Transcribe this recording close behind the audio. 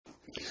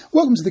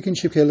Welcome to the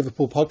Kinship Care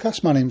Liverpool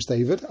podcast. My name's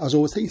David. As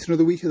always, take you through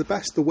another week of the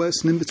best, the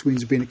worst, and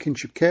in-betweens of being a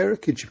kinship carer,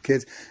 kinship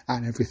kid,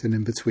 and everything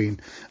in between.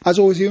 As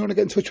always, if you want to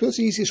get in touch with us,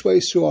 the easiest way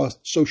is through our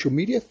social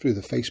media, through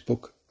the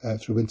Facebook,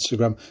 through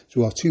Instagram,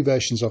 through our two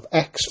versions of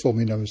X,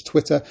 formerly known as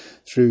Twitter,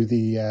 through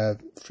the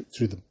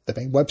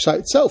main website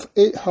itself.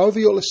 However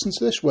you're listening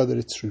to this, whether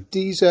it's through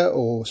Deezer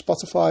or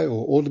Spotify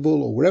or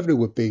Audible or wherever it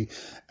would be,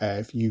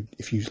 if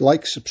you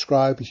like,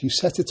 subscribe, if you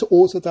set it to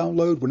auto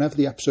download, whenever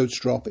the episodes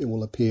drop, it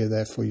will appear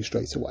there for you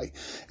straight away.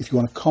 If you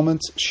want to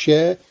comment,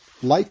 share,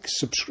 like,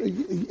 subscribe,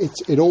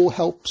 it all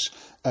helps.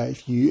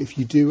 If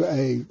you do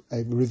a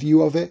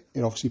review of it,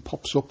 it obviously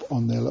pops up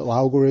on the little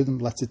algorithm,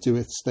 lets it do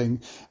its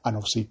thing, and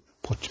obviously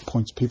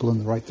points people in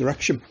the right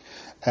direction.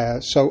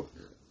 So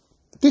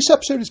this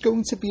episode is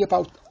going to be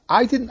about,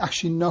 I didn't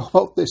actually know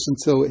about this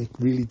until it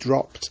really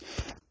dropped.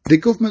 The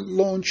government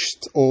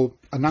launched or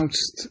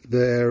announced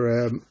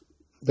their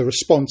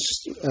response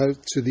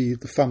to the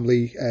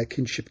family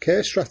kinship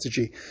care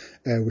strategy,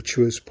 which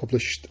was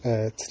published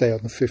today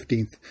on the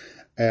 15th.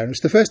 It's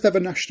the first ever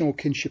national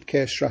kinship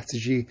care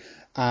strategy,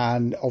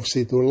 and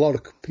obviously there were a lot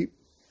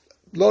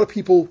of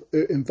people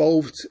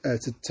involved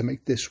to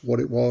make this what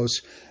it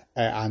was.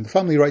 And the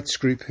family rights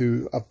group,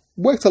 who have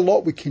worked a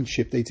lot with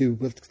kinship, they do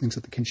with things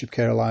like the Kinship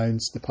Care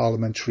Alliance, the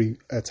Parliamentary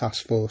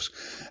Task Force,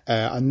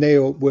 and they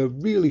were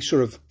really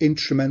sort of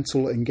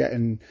instrumental in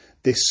getting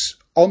this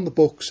on the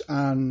books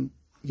and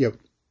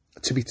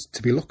to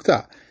be looked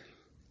at.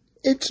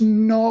 It's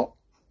not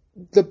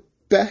the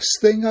best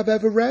thing I've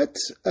ever read,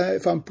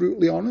 if I'm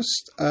brutally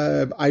honest.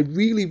 I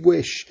really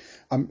wish.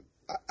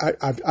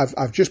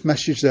 I've just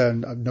messaged her,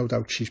 and no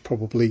doubt she's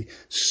probably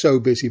so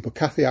busy. But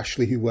Kathy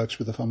Ashley, who works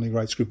with the Family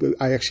Rights Group,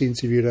 I actually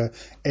interviewed her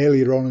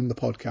earlier on in the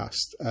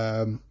podcast,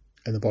 in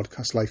the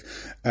podcast life.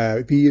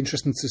 It'd be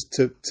interesting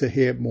to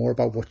hear more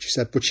about what she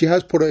said. But she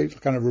has put a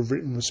kind of a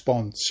written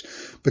response,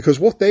 because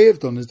what they have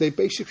done is they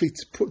basically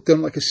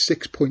done like a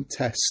 6-point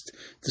test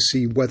to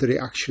see whether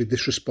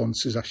this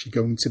response is actually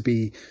going to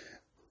be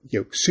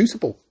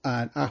suitable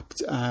and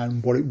apt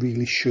and what it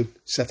really should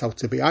set out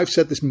to be. I've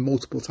said this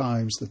multiple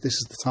times, that this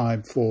is the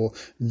time for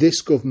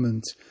this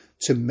government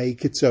to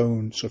make its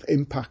own sort of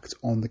impact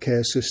on the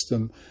care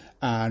system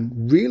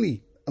and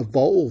really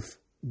evolve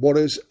what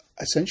is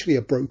essentially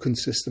a broken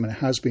system, and it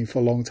has been for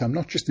a long time,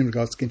 not just in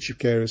regards to kinship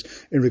carers,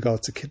 in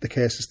regards to the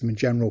care system in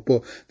general,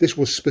 but this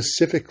was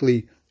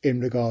specifically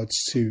in regards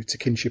to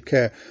kinship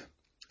care.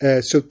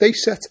 So they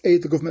set the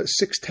government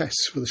 6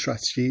 tests for the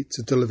strategy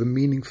to deliver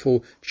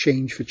meaningful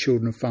change for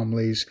children and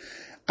families.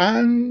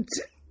 And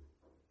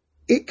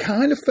it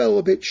kind of fell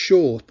a bit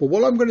short. But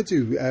what I'm going to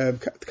do,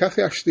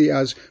 Kathy Ashley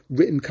has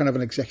written kind of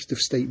an executive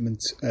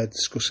statement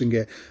discussing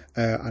it.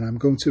 And I'm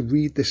going to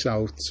read this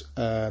out.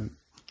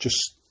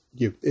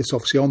 It's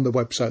obviously on the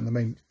website, on the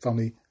main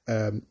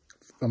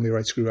Family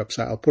Rights Group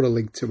website. I'll put a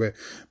link to it.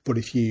 But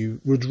if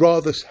you would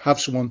rather have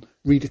someone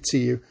read it to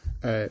you,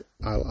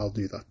 I'll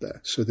do that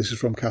there. So this is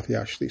from Kathy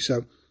Ashley.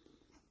 So,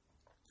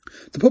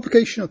 the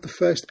publication of the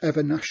first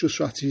ever national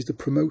strategy to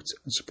promote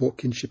and support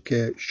kinship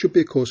care should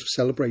be a cause for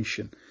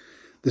celebration.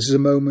 This is a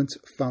moment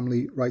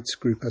Family Rights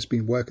Group has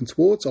been working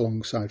towards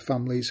alongside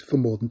families for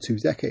more than 2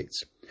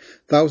 decades.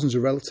 Thousands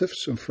of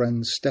relatives and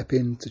friends step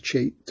in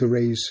to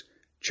raise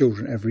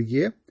children every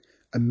year,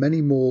 and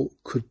many more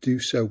could do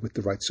so with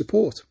the right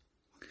support.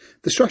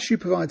 The strategy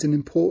provides an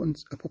important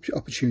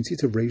opportunity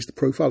to raise the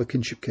profile of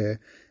kinship care,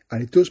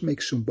 and it does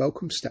make some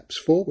welcome steps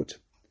forward.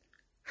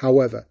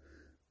 However,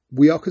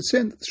 we are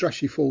concerned that the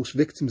strategy falls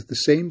victim to the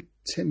same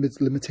timid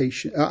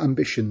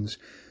ambitions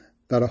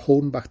that are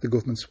holding back the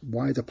government's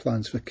wider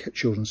plans for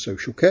children's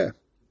social care.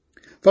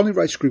 Family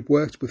Rights Group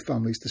worked with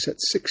families to set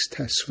 6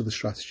 tests for the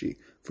strategy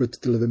for it to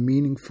deliver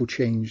meaningful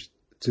change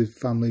to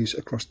families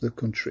across the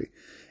country.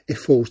 It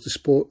falls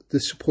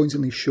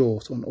disappointingly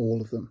short on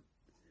all of them.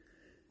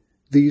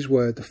 These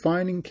were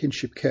defining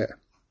kinship care.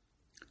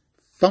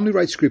 Family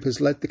Rights Group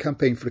has led the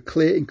campaign for a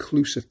clear,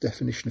 inclusive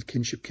definition of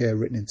kinship care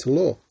written into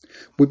law.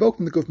 We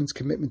welcome the government's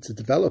commitment to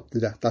develop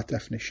that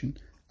definition,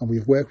 and we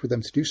have worked with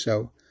them to do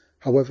so.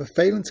 However,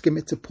 failing to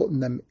commit to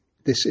putting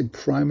this in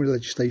primary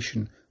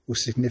legislation will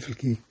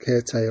significantly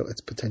curtail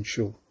its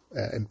potential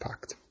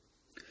impact.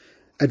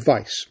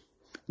 Advice.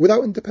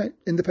 Without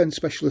independent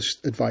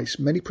specialist advice,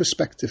 many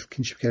prospective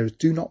kinship carers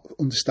do not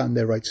understand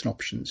their rights and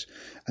options,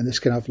 and this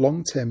can have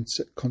long-term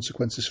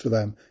consequences for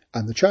them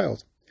and the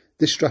child.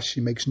 This strategy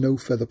makes no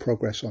further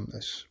progress on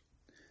this.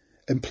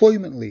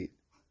 Employment leave.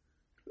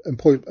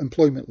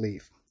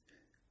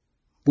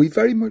 We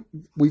very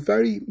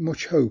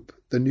much hope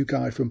the new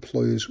guide for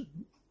employers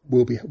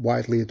will be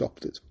widely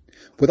adopted.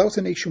 Without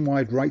a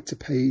nationwide right to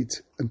paid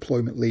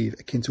employment leave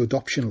akin to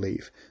adoption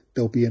leave,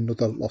 there'll be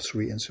another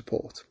lottery in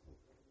support.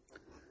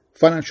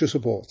 Financial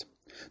support.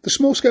 The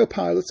small-scale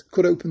pilot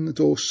could open the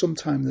door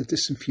sometime in the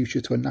distant future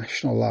to a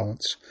national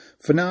allowance.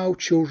 For now,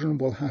 children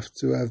will have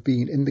to have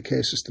been in the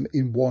care system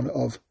in one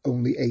of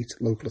only 8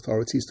 local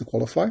authorities to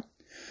qualify.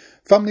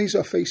 Families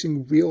are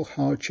facing real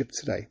hardship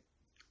today.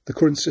 The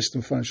current system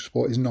of financial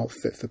support is not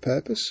fit for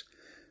purpose.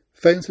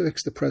 Failing to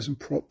fix the present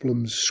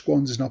problems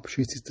squanders an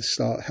opportunity to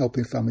start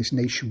helping families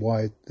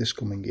nationwide this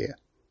coming year.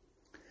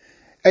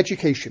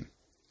 Education.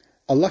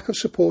 A lack of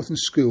support in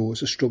school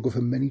is a struggle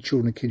for many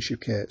children in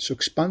kinship care, so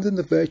expanding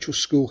the virtual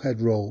school head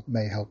role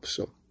may help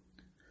some.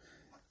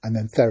 And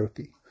then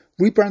therapy.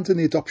 Rebranding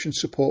the Adoption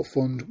Support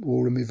Fund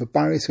will remove a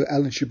barrier to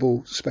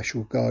eligible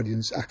special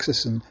guardians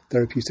accessing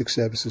therapeutic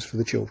services for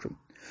the children.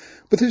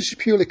 But this is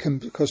purely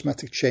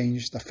cosmetic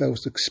change that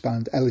fails to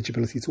expand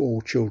eligibility to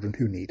all children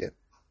who need it.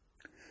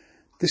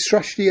 This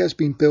strategy has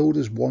been billed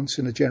as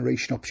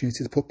once-in-a-generation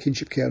opportunity to put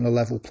kinship care on a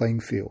level playing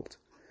field.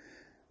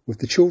 With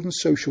the children's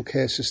social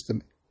care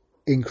system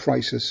in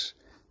crisis,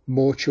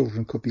 more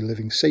children could be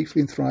living safely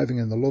and thriving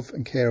in the love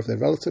and care of their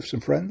relatives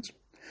and friends.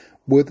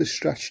 Would this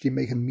strategy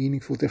make a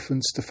meaningful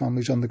difference to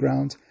families on the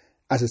ground?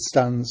 As it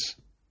stands,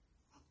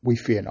 we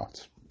fear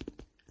not.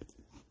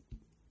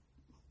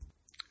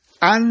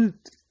 And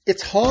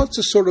it's hard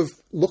to sort of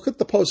look at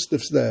the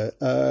positives there.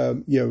 As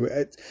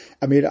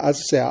I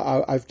say,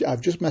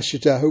 I've just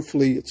messaged her.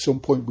 Hopefully, at some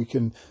point we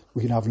can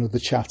have another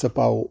chat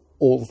about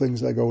all the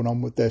things that are going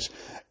on with this.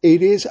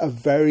 It is a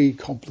very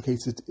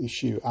complicated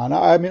issue, and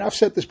I've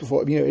said this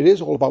before. It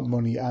is all about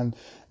money, and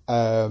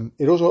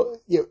it also,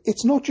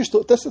 it's not just.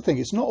 That's the thing.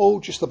 It's not all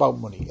just about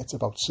money. It's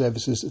about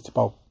services. It's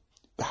about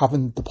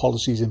having the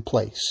policies in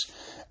place.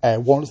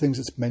 One of the things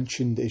that's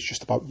mentioned is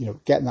just about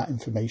getting that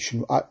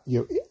information.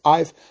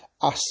 I've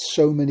asked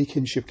so many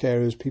kinship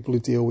carers, people who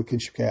deal with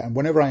kinship care, and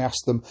whenever I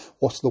ask them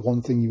what's the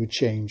one thing you would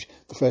change,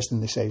 the first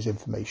thing they say is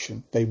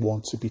information. They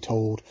want to be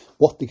told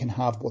what they can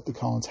have, what they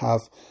can't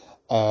have.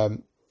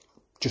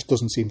 Just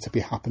doesn't seem to be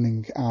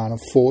happening, and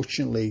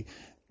unfortunately,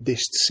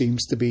 this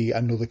seems to be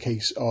another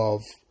case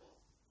of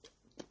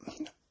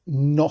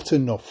not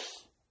enough.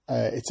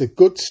 It's a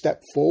good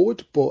step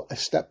forward, but a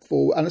step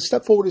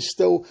forward is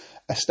still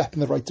a step in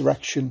the right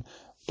direction.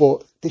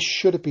 But this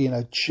should have been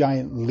a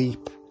giant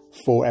leap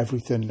for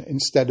everything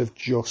instead of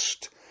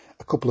just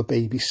a couple of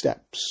baby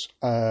steps.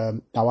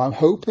 Now, I'm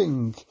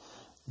hoping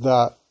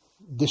that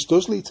this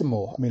does lead to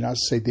more. As I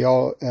say, they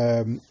are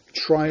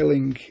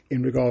trialling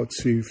in regard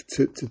to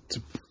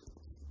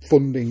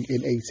funding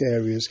in 8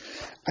 areas.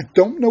 I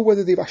don't know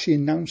whether they've actually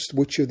announced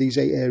which of these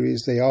 8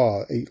 areas they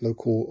are, 8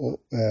 local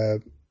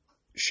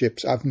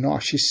ships. I've not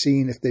actually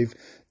seen if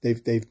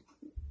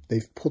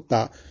they've put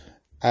that.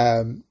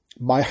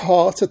 My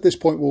heart at this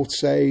point will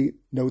say,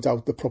 no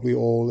doubt they're probably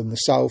all in the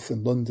south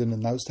and London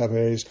and those type of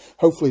areas.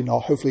 Hopefully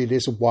not. Hopefully it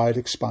is a wide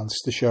expanse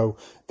to show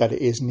that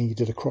it is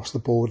needed across the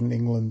board in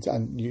England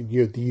and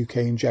the UK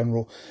in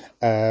general.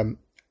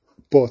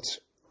 But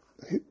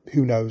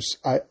who knows?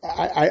 I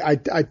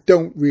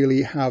don't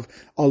really have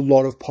a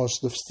lot of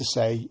positives to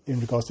say in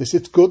regards to this.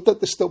 It's good that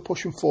they're still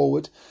pushing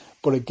forward.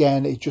 But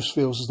again, it just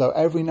feels as though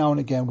every now and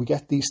again we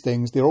get these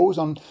things. They're always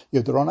on,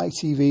 they're on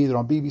ITV, they're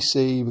on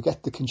BBC. We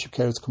get the kinship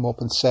carers to come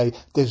up and say,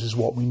 this is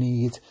what we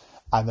need.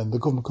 And then the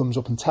government comes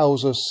up and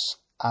tells us,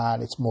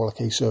 and it's more a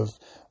case of,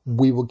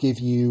 we will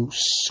give you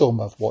some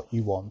of what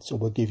you want, or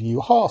we'll give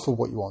you half of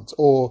what you want,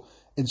 or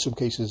in some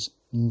cases,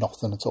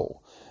 nothing at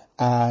all.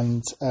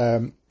 And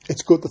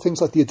it's good that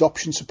things like the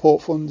Adoption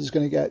Support Fund is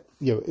going to get,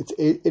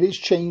 it is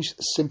changed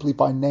simply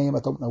by name. I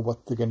don't know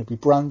what they're going to be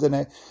branding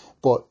it,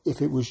 but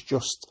if it was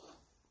just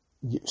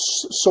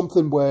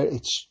something where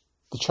it's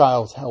the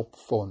Child Help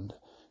Fund,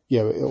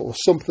 or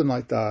something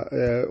like that,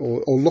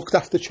 or Looked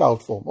After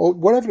Child Fund, or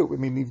whatever.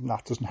 Even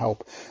that doesn't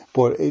help.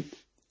 But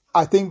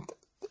I think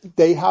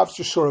they have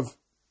just sort of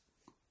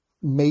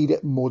made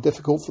it more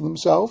difficult for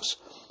themselves,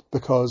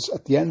 because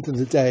at the end of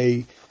the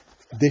day,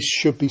 this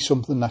should be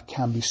something that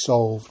can be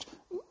solved,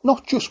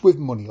 not just with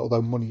money,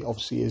 although money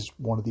obviously is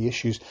one of the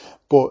issues,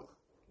 but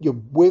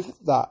with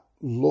that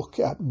look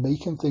at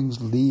making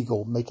things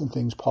legal, making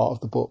things part of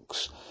the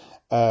books.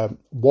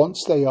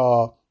 Once they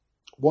are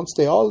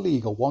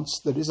legal, once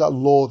there is that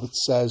law that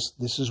says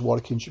this is what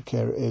a kinship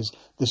carer is,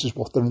 this is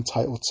what they're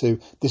entitled to,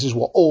 this is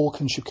what all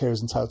kinship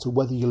carers are entitled to,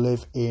 whether you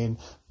live in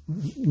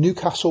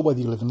Newcastle, whether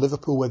you live in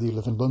Liverpool, whether you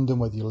live in London,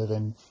 whether you live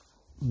in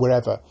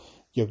wherever,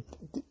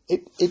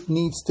 it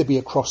needs to be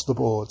across the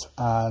board.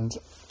 And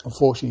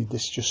unfortunately,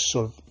 this just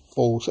sort of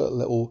falls a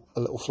little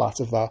flat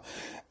of that.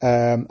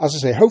 As I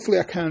say, hopefully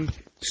I can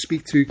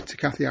speak to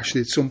Kathy Ashley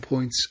at some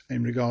point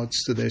in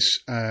regards to this.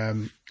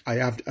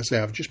 I've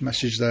just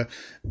messaged her.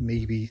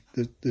 Maybe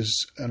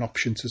there's an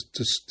option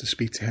to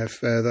speak to her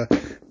further,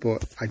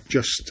 but I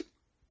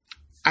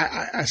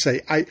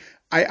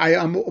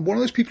am one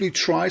of those people who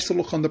tries to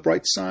look on the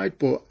bright side,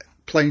 but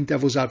playing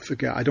devil's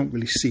advocate, I don't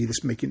really see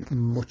this making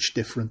much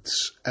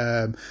difference.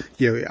 I'll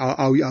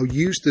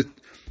use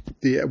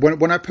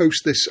when I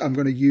post this, I'm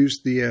going to use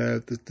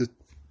the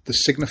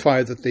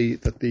signifier that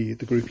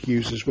the group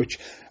uses, which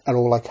are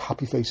all like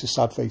happy faces,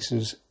 sad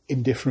faces,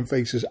 indifferent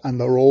faces, and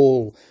they're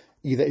all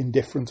either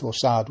indifferent or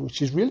sad,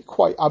 which is really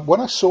quite. When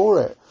I saw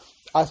it,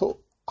 I thought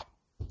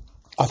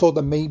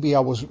that maybe I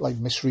was like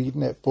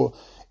misreading it, but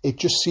it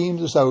just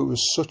seemed as though it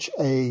was such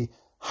a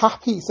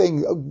happy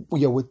thing.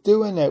 We're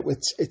doing it.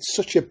 It's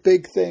such a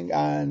big thing,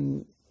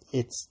 and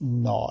it's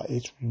not.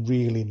 It's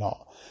really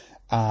not.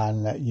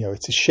 And,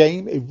 it's a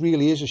shame. It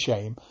really is a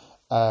shame.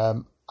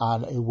 And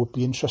it would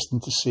be interesting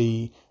to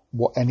see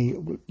what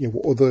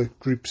what other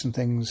groups and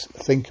things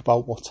think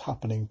about what's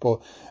happening.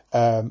 But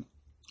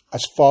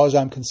as far as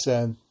I'm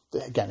concerned,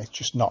 again, it's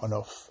just not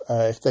enough.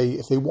 If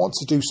they want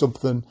to do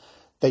something,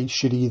 they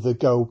should either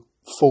go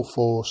full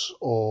force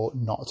or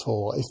not at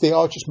all. If they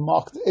are just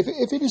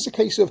if it is a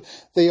case of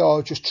they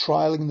are just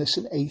trialing this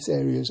in 8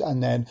 areas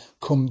and then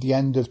come the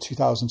end of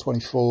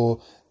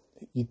 2024,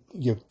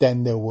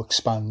 then they will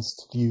expand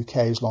to the UK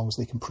as long as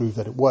they can prove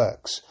that it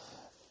works.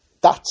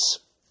 That's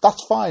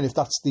fine if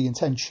that's the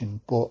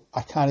intention, but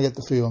I kind of get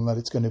the feeling that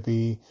it's going to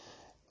be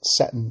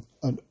setting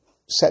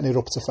it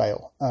up to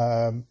fail.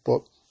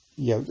 But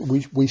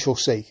we shall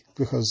see,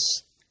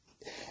 because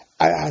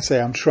I say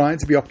I'm trying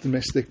to be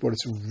optimistic, but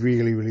it's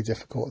really, really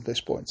difficult at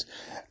this point.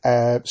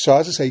 So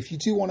as I say, if you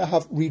do want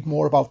to read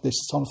more about this,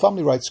 it's on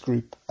Family Rights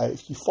Group.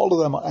 If you follow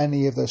them on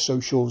any of their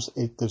socials,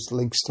 there's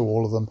links to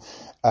all of them.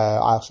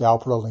 I'll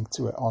put a link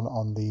to it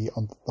on the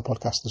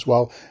podcast as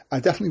well. I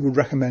definitely would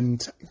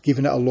recommend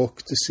giving it a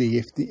look to see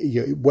if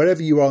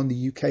wherever you are in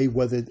the UK,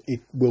 whether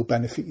it will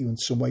benefit you in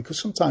some way.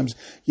 Because sometimes,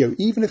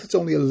 even if it's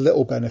only a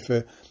little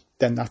benefit,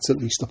 then that's at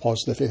least a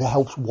positive. If it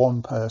helps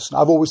one person,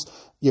 I've always,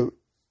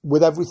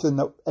 with everything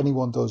that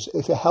anyone does,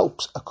 if it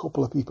helps a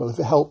couple of people, if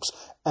it helps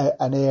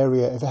an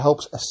area, if it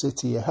helps a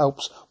city, it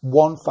helps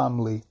one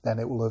family, then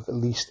it will have at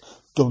least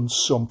done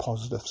some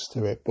positives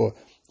to it. But,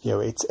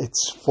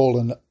 it's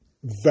fallen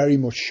very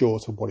much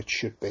short of what it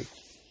should be.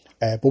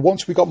 But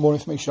once we got more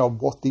information on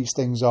what these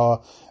things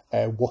are,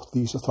 what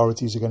these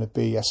authorities are going to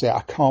be,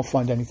 I can't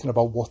find anything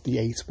about what the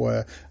 8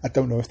 were. I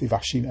don't know if they've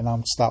actually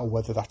announced that or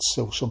whether that's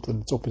still something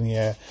that's up in the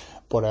air.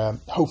 But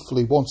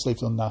hopefully once they've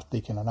done that,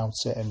 they can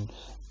announce it and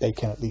they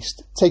can at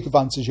least take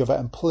advantage of it.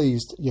 And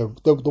please,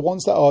 the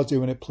ones that are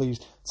doing it, please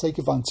take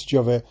advantage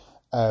of it.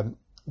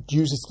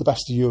 Use it to the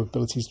best of your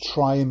abilities.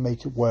 Try and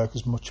make it work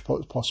as much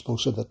as possible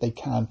so that they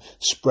can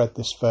spread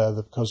this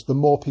further, because the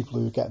more people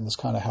who are getting this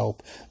kind of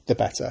help, the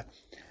better.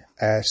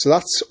 So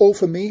that's all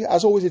for me.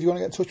 As always, if you want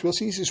to get in touch with us,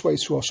 the easiest way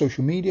is through our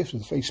social media, through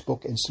the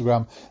Facebook,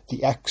 Instagram,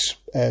 the X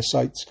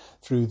sites,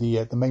 through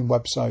the main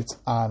website,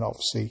 and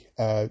obviously,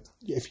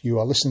 if you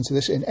are listening to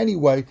this in any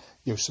way,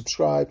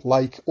 subscribe,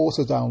 like,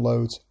 auto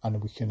download,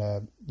 and we can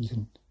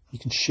you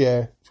can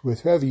share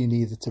with whoever you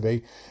need it to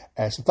be.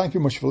 So thank you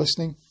very much for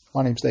listening.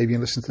 My name's Davey,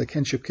 and listen to the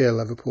Kinship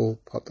Liverpool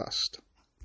podcast.